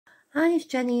Hi, it's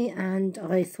Jenny, and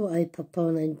I thought I'd pop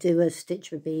on and do a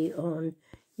stitch review on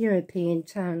European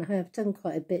Tan. I have done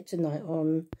quite a bit tonight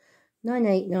on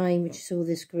 989, which is all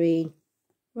this green,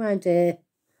 around here,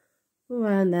 all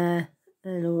around there,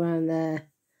 and all around there,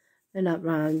 and up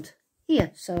round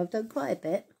here. So I've done quite a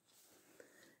bit.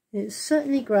 It's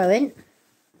certainly growing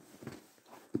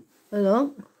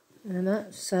along, and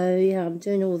that. So yeah, I'm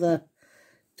doing all the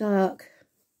dark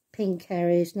pink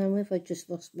areas. Now, where have I just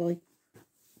lost my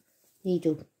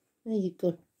needle? There you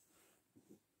go.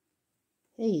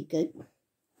 There you go.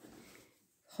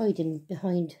 Hiding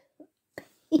behind.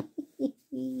 So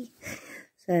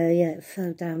yeah, it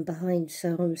fell down behind,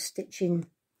 so I'm stitching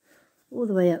all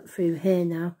the way up through here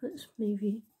now. Let's move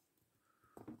you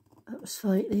up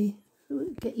slightly so we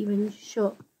can get you in the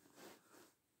shot.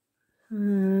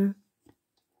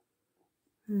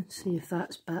 Let's see if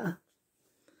that's better.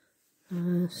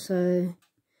 So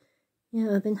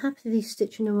yeah, I've been happily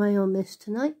stitching away on this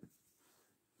tonight,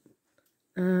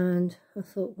 and I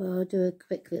thought, well, I'll do a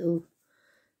quick little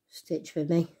stitch for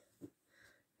me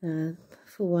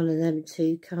before one of them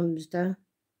two comes down.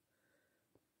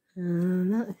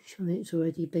 Actually, it's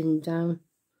already been down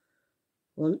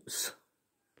once.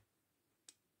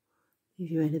 Move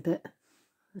you in a bit,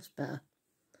 that's better.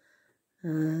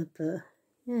 But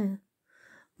yeah,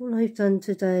 all I've done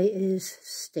today is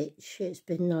stitch. It's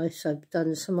been nice. I've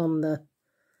done some on the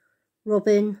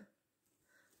robin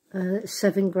that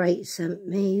 7 Great sent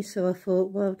me, so I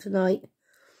thought, well, tonight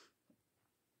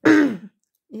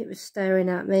it was staring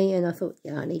at me, and I thought,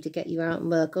 yeah, I need to get you out and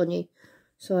work on you.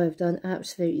 So I've done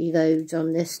absolutely loads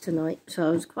on this tonight, so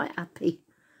I was quite happy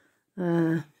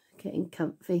getting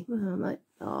comfy. Well, I'm like,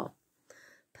 oh,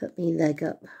 put my leg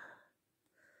up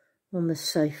on the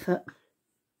sofa,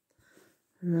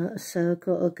 and so I've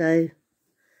got to go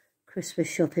Christmas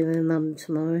shopping with Mum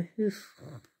tomorrow. Oof,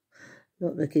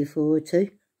 not looking forward to.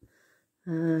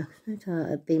 No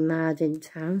doubt I'd be mad in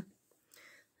town.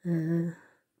 She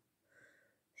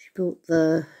bought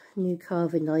the new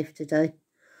carving knife today.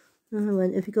 And I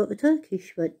went, have you got the turkey?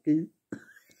 She went, no.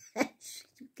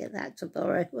 She'll get that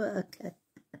tomorrow. Well, okay.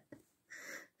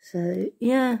 So,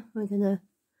 yeah, we're going to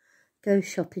go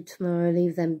shopping tomorrow.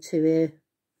 Leave them two here.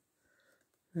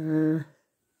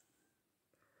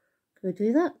 Go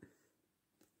do that.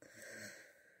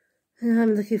 And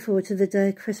I'm looking forward to the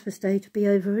day, Christmas Day, to be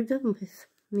over and done with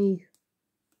me.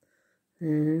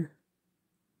 The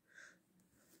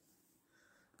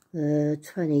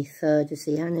 23rd is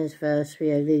the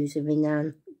anniversary of losing my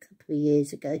nan a couple of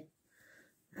years ago.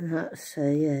 And that's, so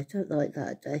yeah, don't like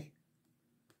that day.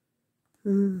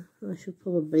 I should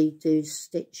probably do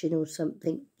stitching or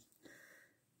something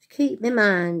to keep my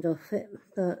mind off it,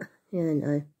 but yeah,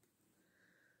 no.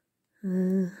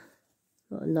 A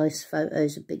lot of nice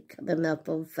photos have been coming up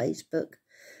on Facebook,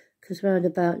 because round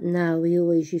about now we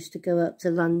always used to go up to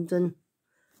London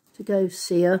to go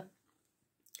see her.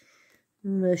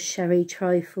 And the sherry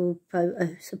trifle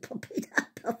photos are popping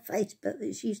up on Facebook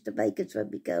that she used to make us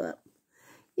when we go up.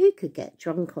 You could get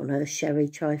drunk on her sherry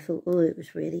trifle. Oh, it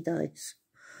was really nice.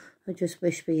 I just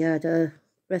wish we had a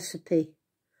recipe.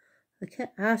 I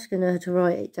kept asking her to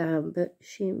write it down, but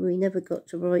we never got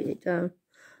to write it down.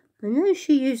 I know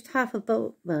she used half a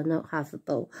bowl, well, not half a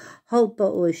bowl, whole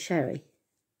bottle of sherry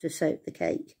to soak the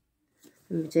cake,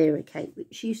 the Madeira cake,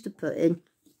 which she used to put in.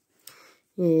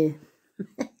 Yeah.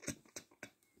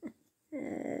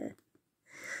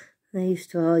 They used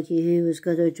to argue who was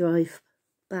going to drive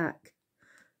back.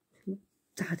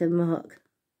 Dad and Mark,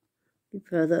 your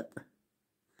brother.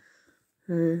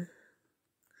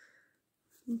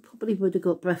 Probably would have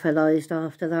got breathalyzed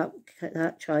after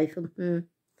that trifle.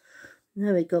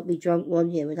 No, it got me drunk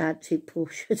one year and I had 2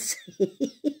 portions. Yeah,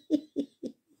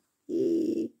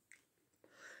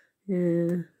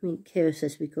 I mean, Kira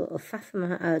says we've got a faff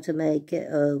amount how to make it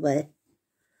her way.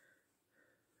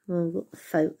 Well, I've got the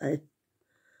photo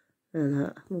and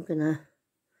that. I'm going to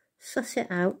suss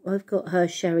it out. I've got her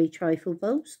sherry trifle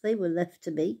bowls. They were left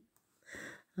to me.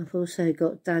 I've also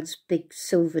got Dad's big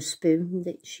silver spoon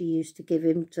that she used to give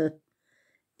him to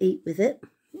eat with it.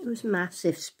 It was a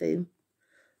massive spoon.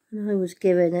 And I was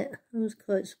given it. I was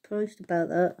quite surprised about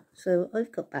that. So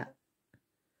I've got that.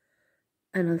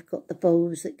 And I've got the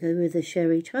bowls that go with the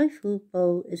sherry trifle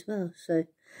bowl as well. So I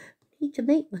need to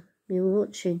make one. We were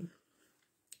watching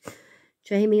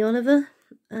Jamie Oliver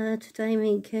today,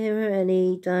 me and Kira, and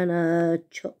he done a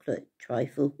chocolate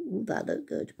trifle. Ooh, that looked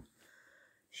good.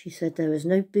 She said there was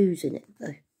no booze in it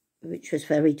though, which was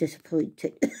very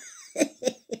disappointing.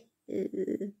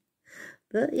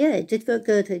 But yeah, it did look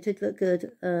good. It did look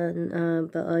good. And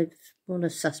but I want to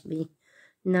suss me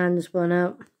Nan's one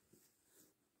out.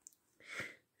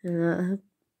 And I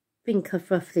think I've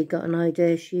roughly got an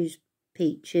idea. She used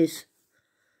peaches,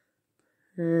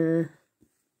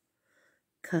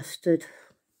 custard,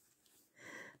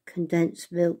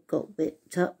 condensed milk got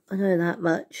whipped up. I know that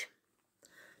much.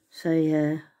 So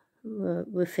yeah,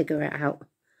 we'll figure it out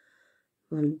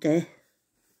one day.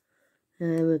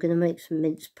 We're going to make some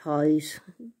mince pies.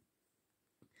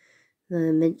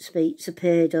 The mince meats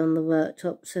appeared on the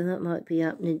worktop, so that might be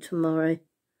happening tomorrow.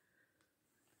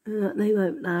 They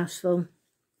won't last long.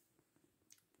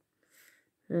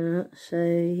 So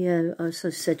yeah, as I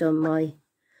said on my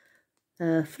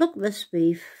vlogmas,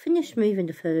 we've finished moving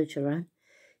the furniture around.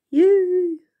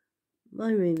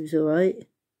 My room's alright.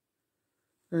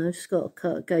 I've just got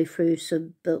to go through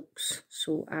some books,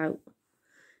 sort out,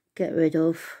 get rid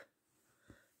of.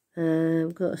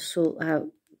 I've got to sort out.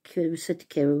 We said to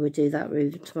Kira we'll do that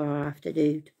room tomorrow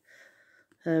afternoon.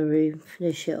 Her room,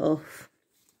 finish it off.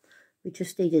 We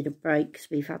just needed a break because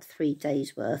we've had 3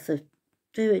 days worth of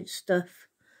doing stuff.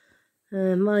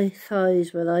 My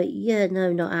thighs were like, yeah,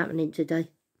 no, not happening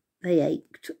today. They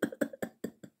ached.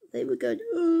 They were going,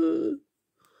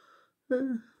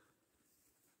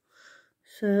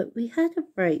 So we had a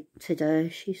break today.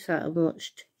 She sat and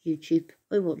watched YouTube.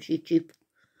 I watched YouTube.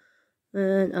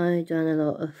 And I done a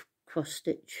lot of cross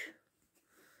stitch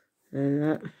and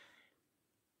that.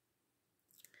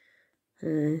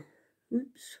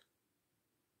 Oops.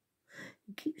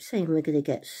 I keep saying we're going to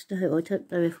get snow. I don't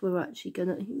know if we're actually going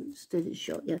to, he stood a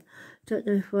shot yet. Don't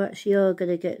know if we actually are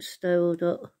going to get snow or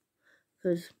not,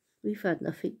 because we've had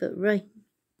nothing but rain.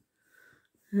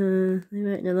 They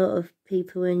reckon a lot of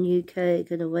people in UK are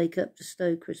going to wake up to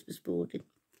snow Christmas morning.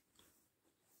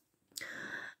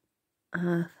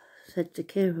 I said to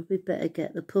Kira, we better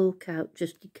get the pork out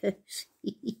just in case.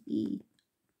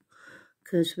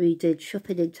 Because we did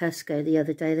shopping in Tesco the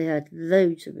other day. They had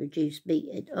loads of reduced meat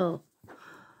in. Oh,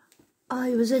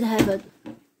 I was in heaven.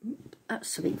 That's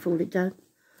something falling down.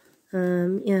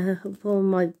 Yeah, all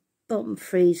my bottom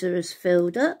freezer is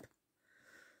filled up.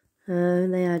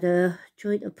 They had a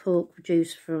joint of pork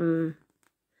reduced from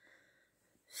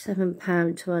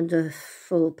 £7 to under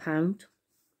 £4.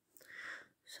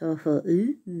 So I thought,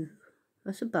 ooh,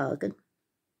 that's a bargain.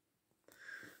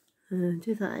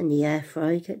 Do that in the air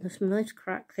fry, getting some nice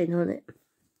crackling on it.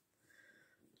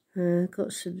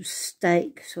 Got some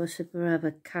steak, so I said we'll have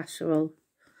a casserole.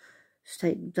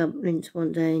 Steak dumplings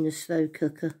one day in the slow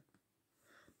cooker.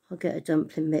 I'll get a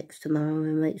dumpling mix tomorrow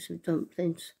and make some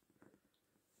dumplings.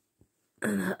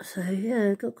 And that, so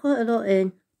yeah, got quite a lot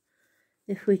in.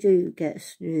 If we do get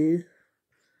snow,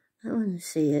 I want to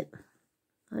see it.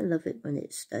 I love it when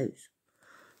it snows.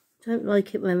 Don't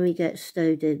like it when we get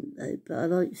snowed in though, but I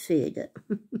like seeing it.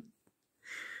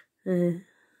 When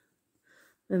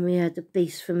we had the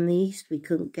beast from the east, we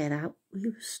couldn't get out. We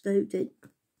were snowed in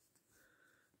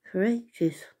for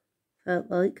ages,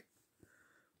 felt like.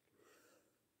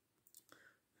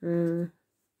 Really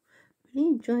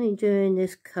enjoying doing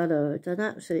this colour. I've done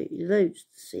absolutely loads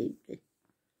this evening.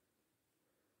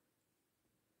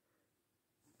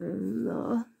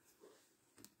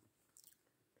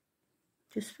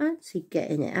 Just fancy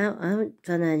getting it out. I haven't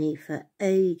done any for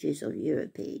ages on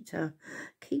European Town.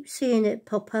 Keep seeing it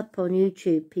pop up on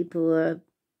YouTube. People are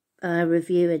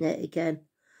reviewing it again.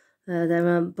 They're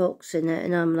unboxing it,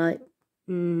 and I'm like,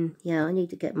 yeah, I need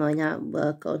to get mine out and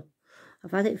work on.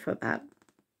 I've had it for about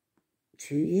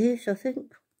 2 years, I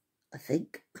think. I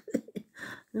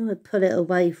know I put it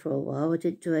away for a while. I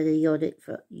didn't do any on it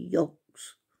for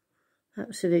yonks.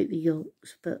 Absolutely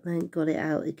yonks, but then got it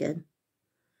out again.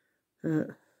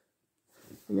 And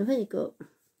I've only got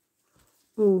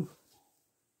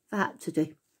that to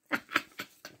do.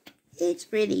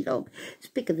 It's really long. It's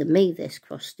bigger than me, this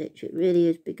cross stitch. It really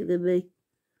is bigger than me.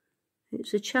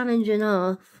 It's a challenge and a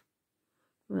half.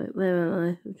 Right, where am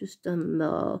I? I've just done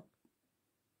that.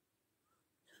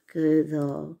 Go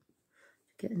there.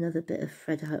 Get another bit of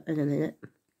thread out in a minute.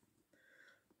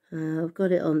 I've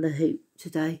got it on the hoop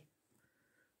today.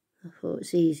 I thought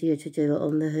it's easier to do it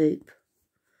on the hoop.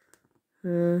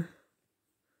 Got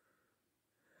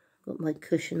my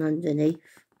cushion underneath,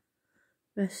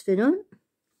 resting on.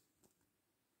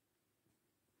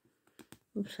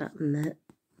 What's happened there?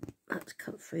 That's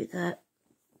cut through that.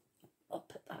 I'll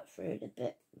put that through in a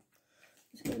bit.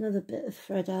 Let's get another bit of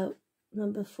thread out.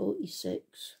 Number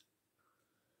 46.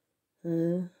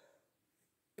 See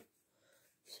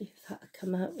if that'll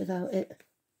come out without it.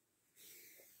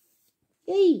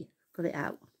 Yay! Got it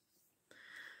out.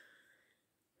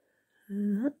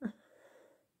 It's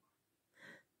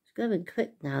going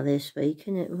quick now this week,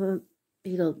 and it won't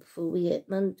be long before we hit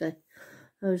Monday.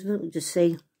 I was looking to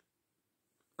see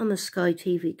I'm a Sky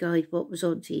TV guide, what was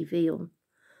on TV on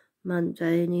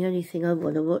Monday, and the only thing I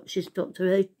want to watch is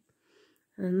Doctor Who,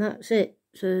 and that's it.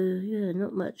 So yeah,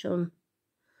 not much on.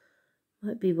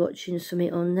 Might be watching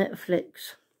something on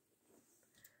Netflix.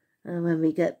 And when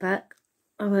we get back,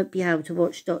 I won't be able to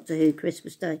watch Doctor Who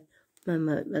Christmas Day. Mum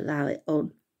won't allow it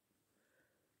on.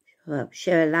 Well,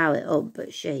 she'll allow it on,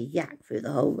 but she'll yak through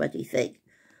the whole bloody thing.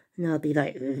 And I'll be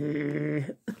like,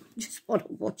 just want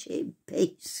to watch it in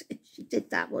peace. She did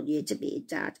that one year to me and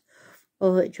Dad.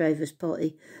 Oh, it drove us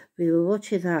potty. We were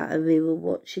watching that and we were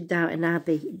watching Downton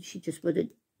Abbey, and she just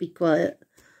wouldn't be quiet.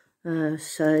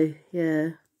 So,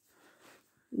 yeah.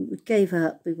 We gave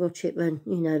up. We watch it when,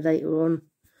 you know, later on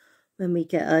when we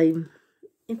get home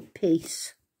in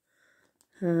peace.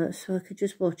 So I could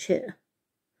just watch it,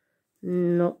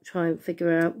 not try and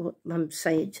figure out what Mum's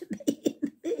saying to me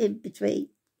in between.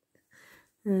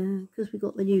 Because we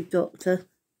got the new doctor.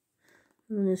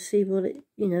 I want to see what it,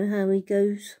 you know, how he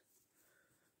goes.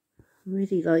 I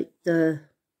really like the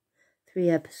 3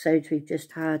 episodes we've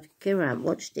just had. Kira hasn't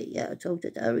watched it yet. I told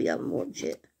her to hurry up and watch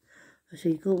it. I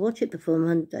said, you got to watch it before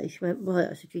Monday. She went, right.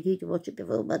 I said, you need to watch it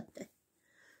before Monday.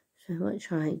 So I might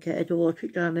try and get her to watch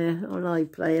it down there on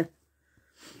iPlayer.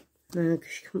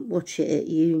 Because she couldn't watch it at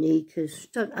uni because she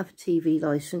don't have a TV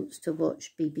licence to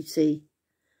watch BBC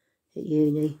at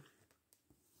uni.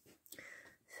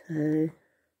 So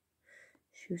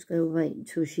she was going to wait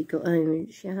until she got home,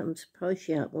 and I'm surprised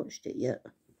she hadn't watched it yet.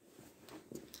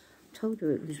 I told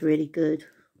her it was really good.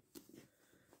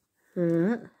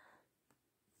 There's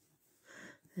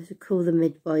a Call the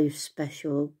Midwife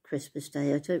special Christmas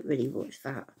Day. I don't really watch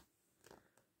that.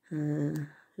 I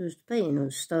was debating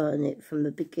on starting it from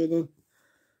the beginning.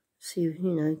 See, you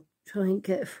know, try and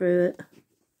get through it.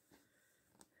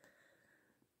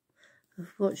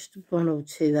 I've watched 1 or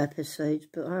 2 episodes,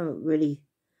 but I haven't really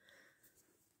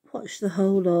watched the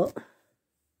whole lot.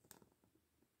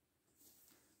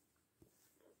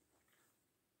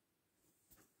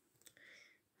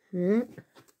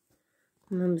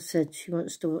 Mum said she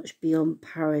wants to watch Beyond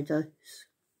Paradise.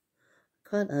 I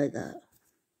quite like that.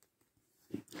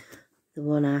 The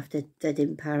one after Dead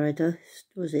in Paradise.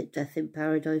 Was it Death in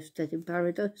Paradise? Dead in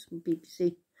Paradise on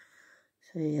BBC.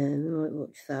 So yeah, we might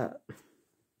watch that.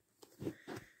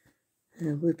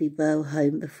 We'll be well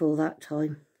home before that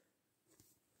time.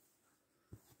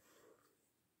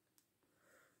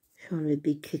 Trying to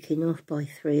be kicking off by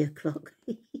 3 o'clock.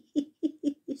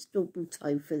 It's normal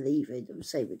time for leaving. I'm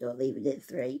saying we're not leaving at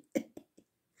 3.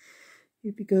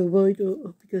 You'd be going, why not?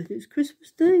 I'll be going, it's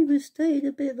Christmas Day, we're staying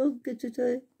a bit longer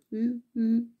today. There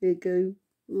you go.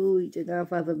 Oh, he did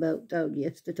have a meltdown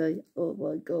yesterday. Oh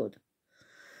my God.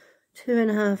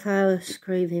 2.5 hours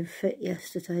screaming fit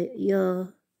yesterday. Yeah.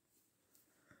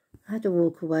 I had to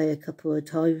walk away a couple of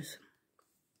times.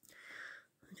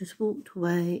 I just walked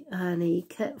away and he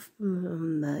kept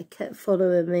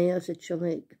following me. I said,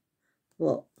 Shomik,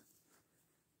 what?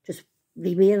 Just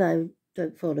leave me alone.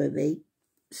 Don't follow me.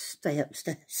 Stay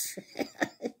upstairs.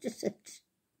 Just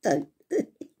don't.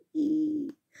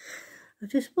 I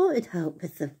just wanted help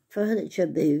with the furniture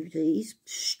moved. He's a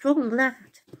strong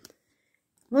lad.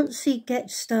 Once he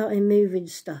gets started moving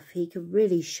stuff, he can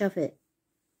really shove it.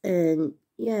 And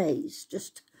yeah, he's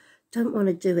just don't want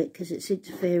to do it because it's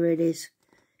interfering his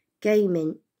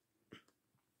gaming.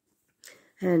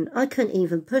 And I couldn't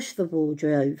even push the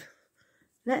wardrobe,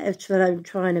 let alone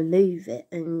trying to move it.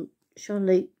 And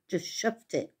Jean-Luc just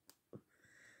shoved it.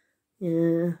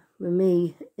 Yeah, with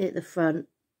me at the front,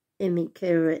 him and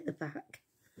Kira at the back.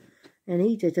 And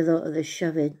he did a lot of the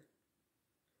shoving.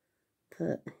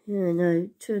 But, yeah, no,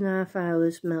 2.5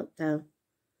 hours meltdown.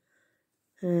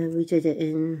 We did it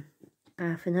in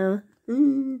half an hour.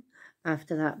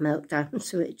 After that meltdown,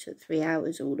 so it took 3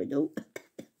 hours all in all.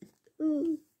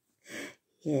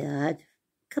 Yeah, I had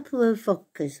a couple of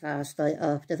vodkas last night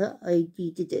after that. I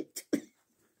needed it.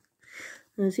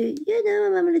 I said, yeah, no,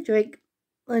 I'm having a drink.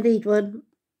 I need one.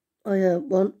 I don't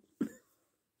want.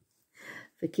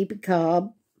 For keeping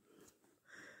calm.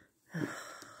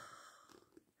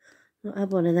 Not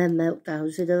had one of them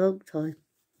meltdowns in a long time.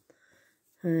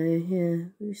 Yeah,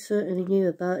 we certainly knew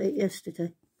about it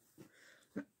yesterday.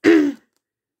 Then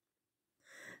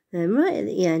right at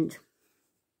the end,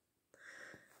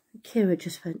 Kira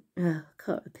just went, I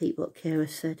can't repeat what Kira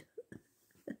said.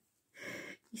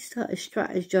 He started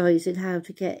strategizing how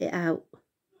to get it out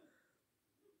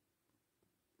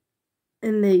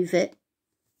and move it.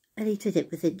 And he did it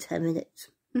within 10 minutes.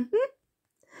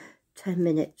 10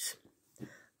 minutes.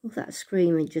 All that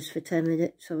screaming just for 10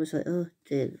 minutes. I was like, oh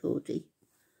dear lordy.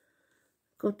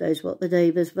 God knows what the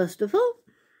neighbours must have thought.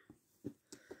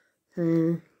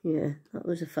 Yeah, that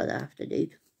was a fun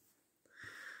afternoon.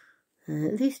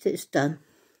 At least it's done.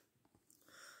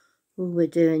 All we're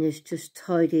doing is just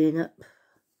tidying up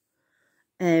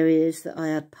areas that I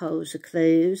had piles of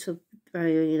clothes. I'm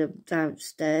bringing them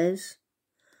downstairs.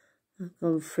 I've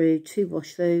gone through 2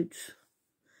 wash loads.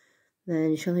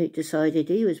 Then Charlotte decided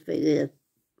he was bringing a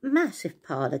massive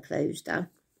pile of clothes down.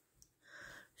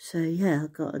 So yeah,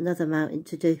 I've got another mountain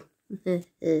to do.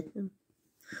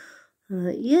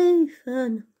 Yay,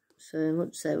 fun. So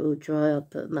once they're all dry, I'll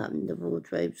put them out in the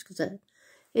wardrobes, because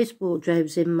his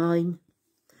wardrobe's in mine.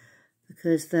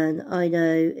 Because then I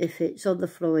know if it's on the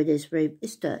floor in his room,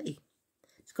 it's dirty.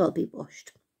 It's got to be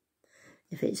washed.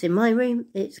 If it's in my room,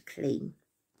 it's clean.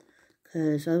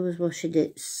 Because I was washing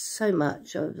it so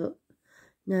much, I thought,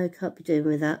 no, can't be doing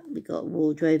with that. We got a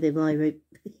wardrobe in my room.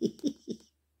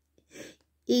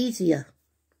 Easier.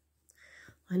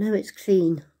 I know it's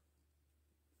clean.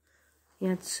 He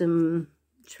had some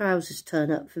trousers turn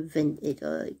up from Vinted.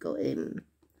 I got him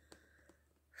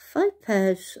 5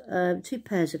 pairs. 2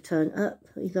 pairs have turned up.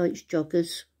 He likes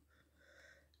joggers.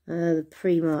 The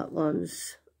pre-marked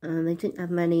ones. And they didn't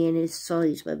have many in his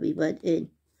size when we went in.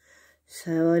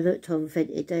 So I looked on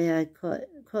Vinted. They had quite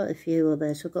a few on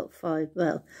there. So I got 5.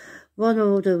 Well, one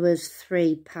order was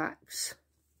 3 packs.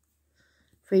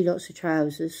 3 lots of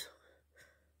trousers.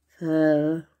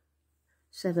 For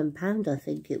 £7, I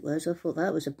think it was. I thought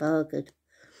that was a bargain.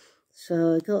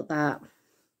 So I got that.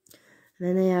 And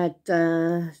then they had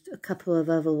a couple of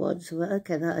other ones. So I went,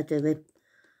 okay, that'll do him.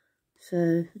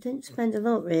 So I didn't spend a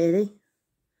lot, really.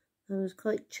 I was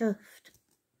quite chuffed.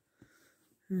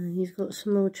 He's got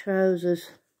some more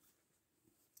trousers.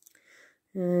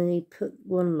 And he put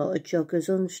 1 lot of joggers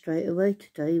on straight away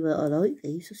today. Well, I like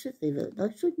these. I said, they look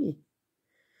nice, wouldn't you?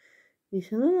 He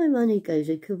said, well, my money goes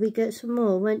in. Could we get some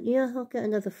more? I went, yeah, I'll get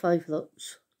another 5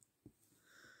 lots.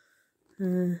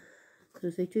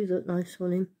 Because they do look nice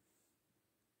on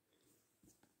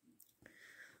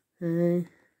him.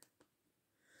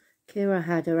 Kira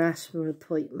had her asthma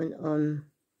appointment on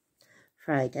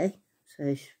Friday.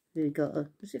 So we got a,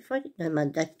 was it Friday? No,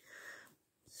 Monday.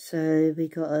 So we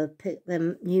got to pick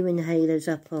them new inhalers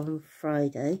up on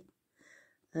Friday.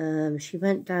 She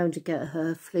went down to get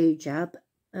her flu jab.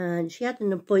 And she had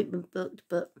an appointment booked,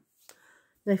 but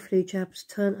no flu jabs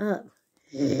turned up.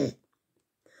 You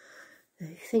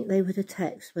think they would have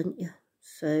texted, wouldn't you?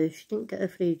 So she didn't get a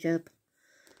flu jab.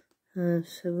 So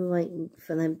we're waiting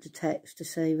for them to text to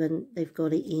say when they've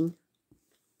got it in.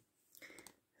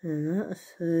 And that,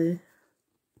 so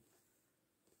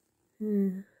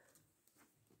I'm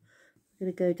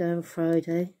going to go down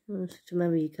Friday. I said to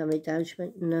Mum, are you coming down? She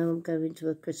went, no, I'm going to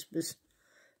a Christmas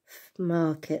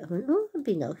market. I went, oh, that'd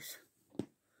be nice.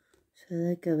 So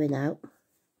they're going out.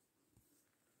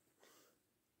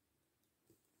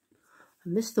 I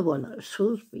missed the one at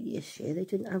Salisbury this year. They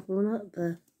didn't have one up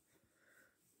there.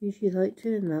 Usually like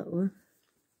doing that one.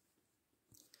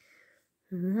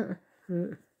 And that,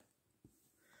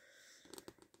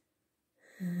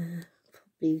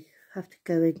 probably have to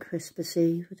go in Christmas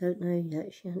Eve. I don't know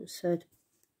yet. She hasn't said.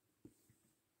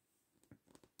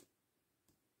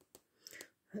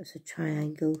 That's a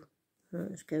triangle.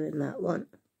 Let's go in that one.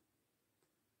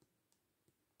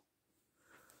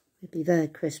 We'll be there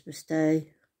Christmas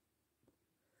Day,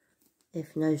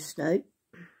 if no snow.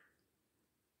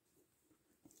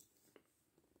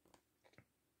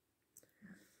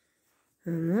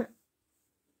 And that.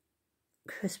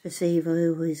 Christmas Eve, I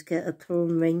always get a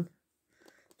prawn ring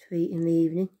to eat in the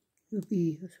evening.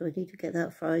 So I need to get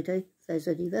that Friday, if there's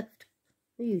any left.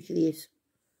 There usually is.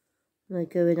 And I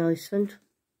go in Iceland.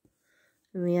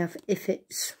 And we have, if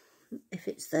it's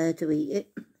there to eat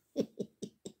it.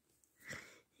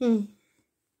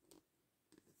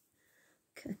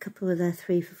 A couple of their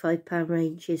 £3 for £5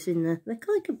 ranges in there. They're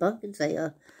kind of bargains, they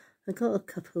are. I got a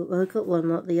couple, well, I got one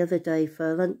like the other day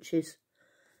for lunches.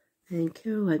 And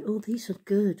Kira went, oh, these are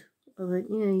good. I went,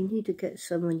 yeah, you need to get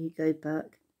some when you go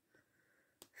back.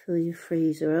 Fill your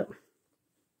freezer up.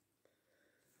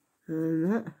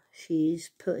 And that, she's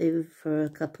put in for a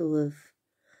couple of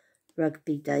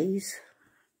rugby days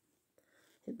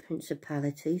at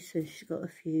Principality, so she's got a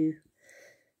few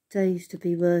days to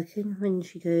be working when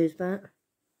she goes back.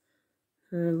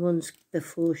 One's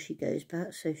before she goes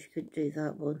back, so she could do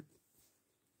that one.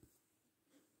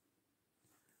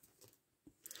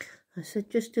 I said,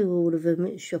 just do all of them,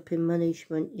 it's shopping money. She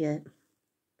went, yeah.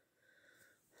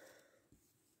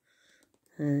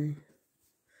 She's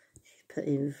put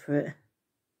in for it.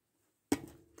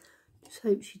 Just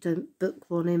hope she don't book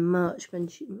one in March when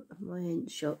she, my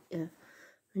aunt's shop, yeah.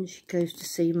 When she goes to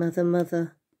see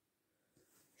Mother.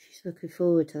 She's looking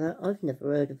forward to that. I've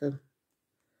never heard of them.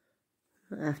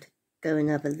 I have to go and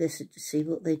have a listen to see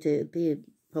what they do. It'd be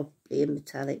probably a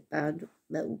metallic band,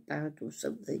 metal band or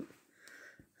something.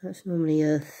 That's normally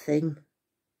her thing.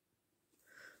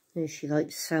 And she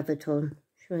likes Sabaton.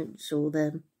 She went and saw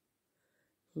them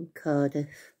in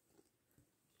Cardiff.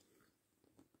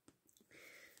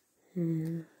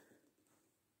 Yeah.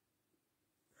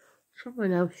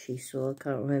 Someone else she saw, I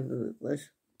can't remember who it was.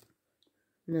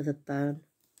 Another band.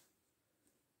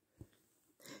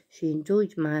 She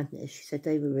enjoyed Madness. She said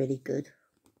they were really good.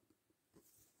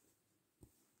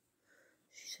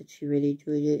 She said she really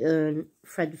enjoyed it. Her and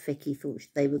friend Vicky thought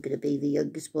they were going to be the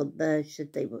youngest one there. She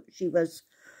said she was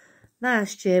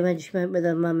last year when she went with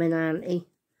her mum and auntie.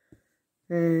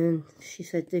 And she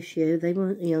said this year they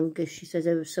weren't the youngest. She said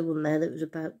there was someone there that was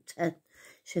about 10.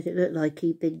 She said it looked like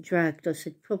he'd been dragged. I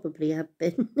said probably had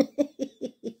been.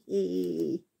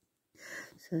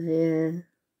 So yeah.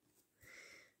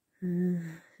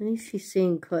 At least she's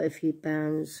seen quite a few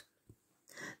bands.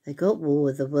 They got War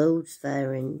of the Worlds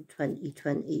there in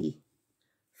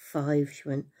 2025. She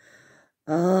went,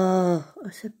 oh, I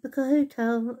said, book a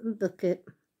hotel and book it.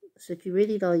 I said, you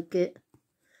really like it?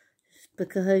 Just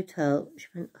book a hotel. She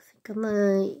went, I think I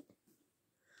might.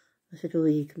 I said, oh,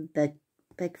 you can beg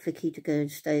Vicky to go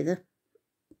and stay there.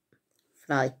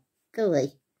 Fly, go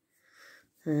away.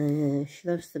 She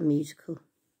loves the musical.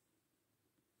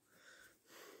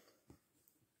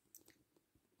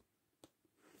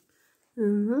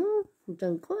 I've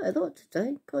done quite a lot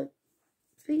today. Quite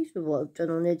pleased with what I've done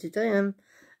on here today. I'm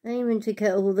aiming to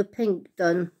get all the pink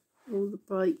done, all the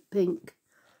bright pink.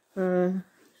 So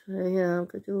yeah, I'm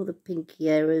going to do all the pinky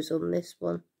areas on this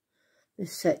one,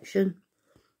 this section.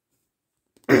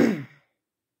 Deleted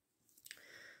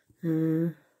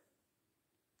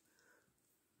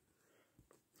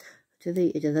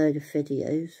a load of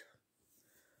videos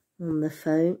on the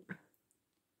phone.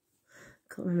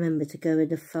 Can't remember to go in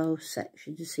the file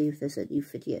section to see if there's any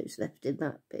videos left in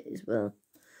that bit as well.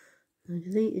 I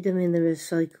deleted them in the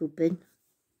recycle bin,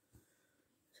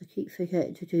 so I keep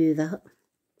forgetting to do that.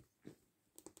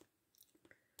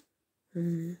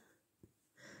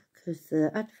 Because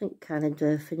the advent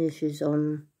calendar finishes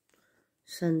on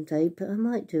Sunday, but I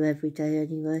might do every day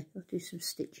anyway. I'll do some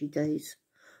stitchy days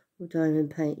or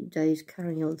diamond painting days,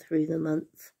 carry on through the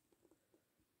month.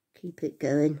 Keep it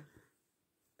going.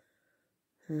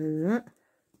 And that.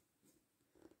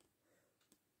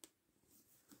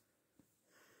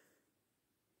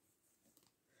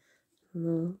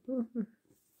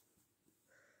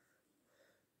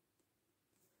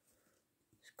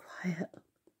 It's quiet. I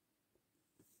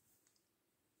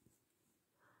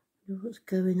wonder what's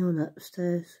going on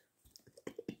upstairs.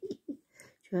 Do you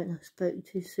reckon I've spoken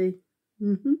too soon?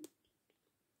 I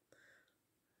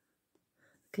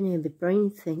can hear the brain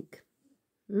think.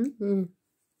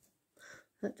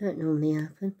 That don't normally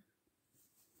happen.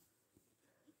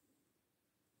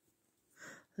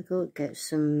 I got to get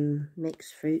some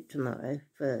mixed fruit tomorrow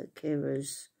for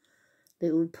Kira's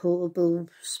little portable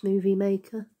smoothie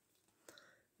maker.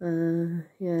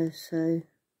 Yeah, so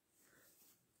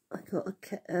I got to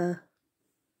get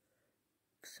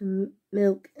some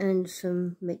milk and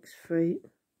some mixed fruit.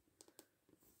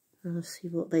 I'll see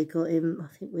what they got in. I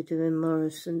think we're doing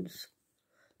Morrison's.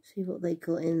 See what they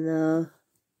got in there.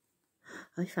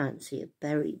 I fancy a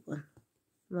berry one.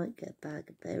 Might get a bag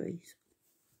of berries.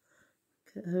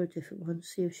 Get her a different one.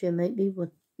 See if she'll make me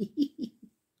one.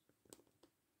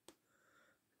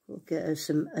 We'll get her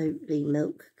some Oatly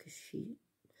milk because she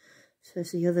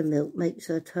says the other milk makes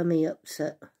her tummy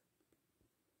upset.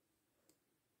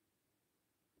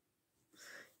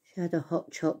 She had a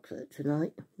hot chocolate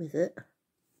tonight with it.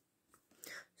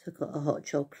 So I got a hot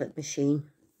chocolate machine.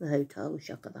 The hotel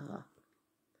chocolate. I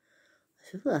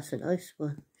said, well, that's a nice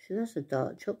one. She said, that's a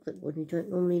dark chocolate one. You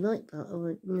don't normally like that. I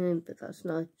went, no, but that's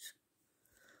nice.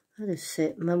 I had a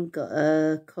sip. Mum got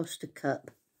a Costa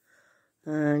cup.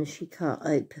 And she can't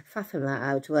fathom out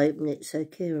how to open it. So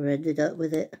Kira ended up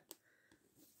with it.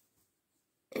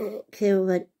 Kira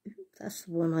went, that's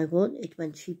the one I wanted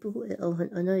when she bought it. I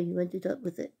went, I know, you ended up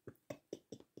with it.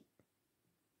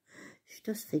 She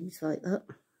does things like that.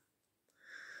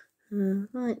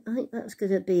 Right, I think that's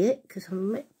going to be it because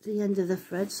I'm at the end of the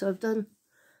thread, so I've done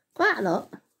quite a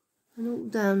lot. And all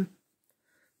down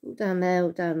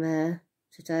there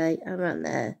today, and around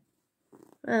there,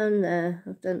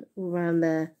 I've done all around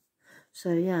there.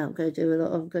 So yeah, I'm going to do a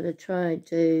lot. I'm going to try and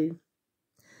do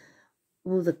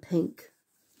all the pink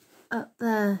up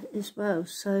there as well.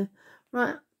 So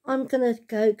right, I'm going to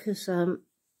go because I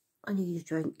need a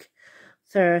drink.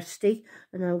 Thirsty,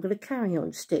 and I'm going to carry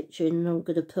on stitching, and I'm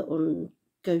going to put on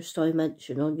Ghost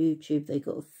Dimension on YouTube. They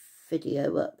got a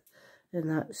video up and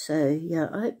that. So yeah,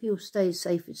 I hope you'll stay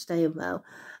safe and staying well,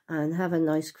 and have a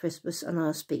nice Christmas, and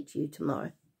I'll speak to you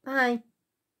tomorrow. Bye.